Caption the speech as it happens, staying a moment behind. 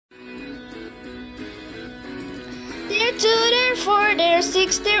for their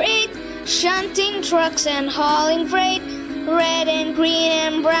 6 to 8, shunting trucks and hauling freight. Red and green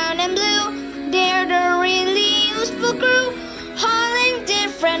and brown and blue, they're the really useful crew. Hauling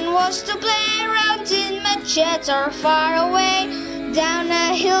different was to play around in machetes or far away. Down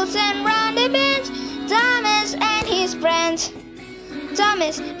the hills and round the bends, Thomas and his friends.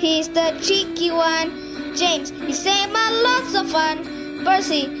 Thomas, he's the cheeky one. James, he saved my lots of fun.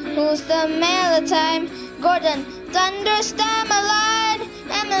 Percy, who's the Maritime. Gordon, thunderstorm a lot.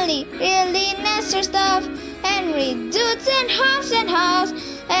 Emily, really knows her stuff. Henry, dudes and house.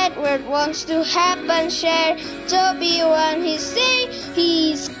 Edward wants to help and share. Toby, when he say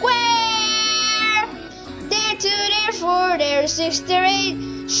he's square. They're 2, they're 4, they're 6, they're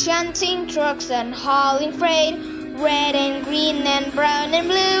 8, shunting trucks and hauling freight. Red and green and brown and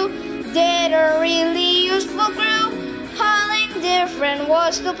blue, they're a really useful crew. Hauling different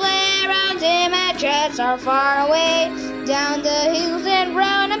was to play around in machetes are far away. Down the hills and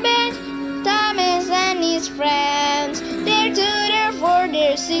round the bends, Thomas and his friends. They're 2, they're 4,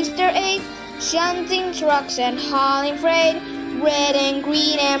 they're 6, they're 8, shunting trucks and hauling freight. Red and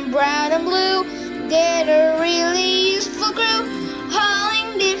green and brown and blue, they're a really useful crew.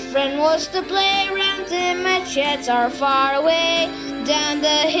 Hauling different was to play around in machetes are far away. Down the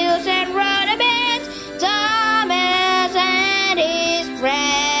hills and round the bends.